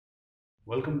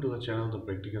Welcome to the channel The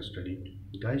Practical Study.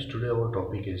 Guys, today our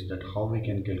topic is that how we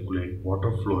can calculate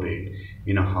water flow rate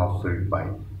in a half-filled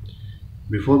pipe.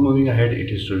 Before moving ahead,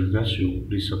 it is to request you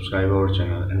please subscribe our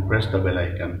channel and press the bell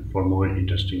icon for more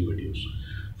interesting videos.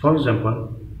 For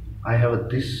example, I have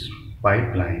this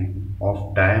pipeline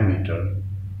of diameter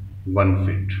 1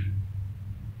 feet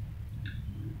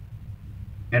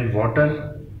and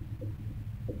water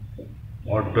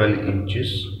or 12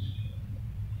 inches,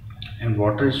 and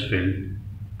water is filled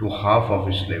to half of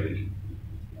its level,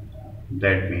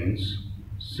 that means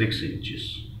 6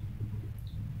 inches,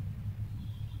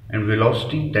 and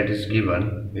velocity that is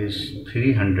given is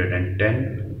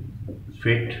 310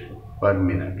 feet per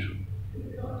minute.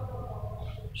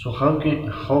 So how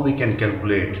we can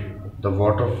calculate the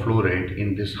water flow rate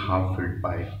in this half filled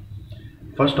pipe?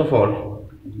 First of all,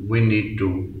 we need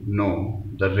to know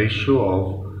the ratio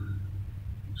of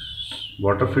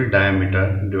water filled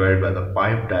diameter divided by the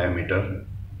pipe diameter.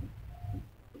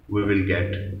 We will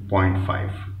get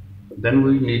 0.5. Then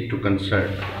we need to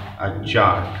consult a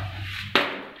chart.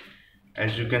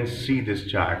 As you can see this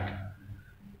chart,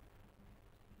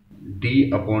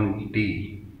 d upon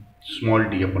d, small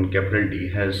d upon capital D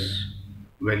has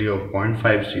value of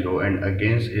 0.50 and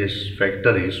against its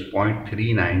factor is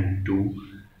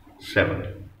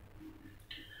 0.3927.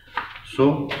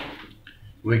 So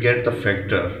we get the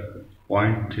factor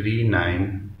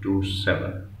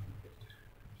 0.3927.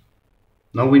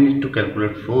 Now we need to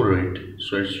calculate flow rate,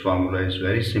 so its formula is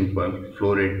very simple.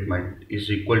 Flow rate is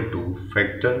equal to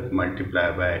factor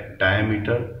multiplied by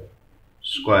diameter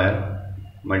square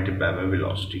multiplied by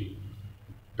velocity.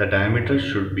 The diameter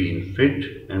should be in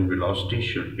feet and velocity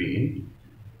should be in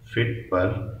feet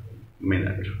per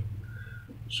minute.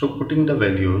 So putting the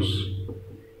values,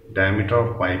 diameter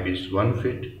of pipe is 1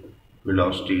 feet,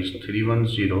 velocity is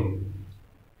 310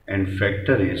 and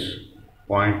factor is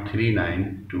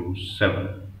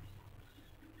 0.3927.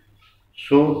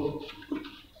 So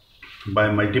by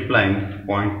multiplying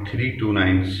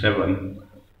 0.3297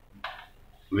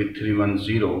 with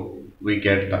 310, we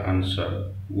get the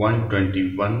answer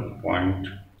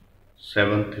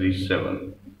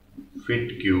 121.737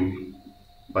 feet cube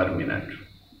per minute.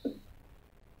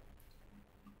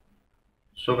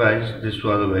 So guys, this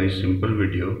was a very simple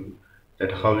video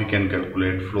that how we can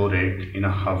calculate flow rate in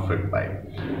a half-filled pipe.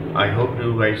 I hope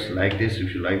you guys like this.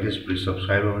 If you like this, please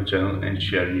subscribe our channel and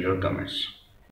share in your comments.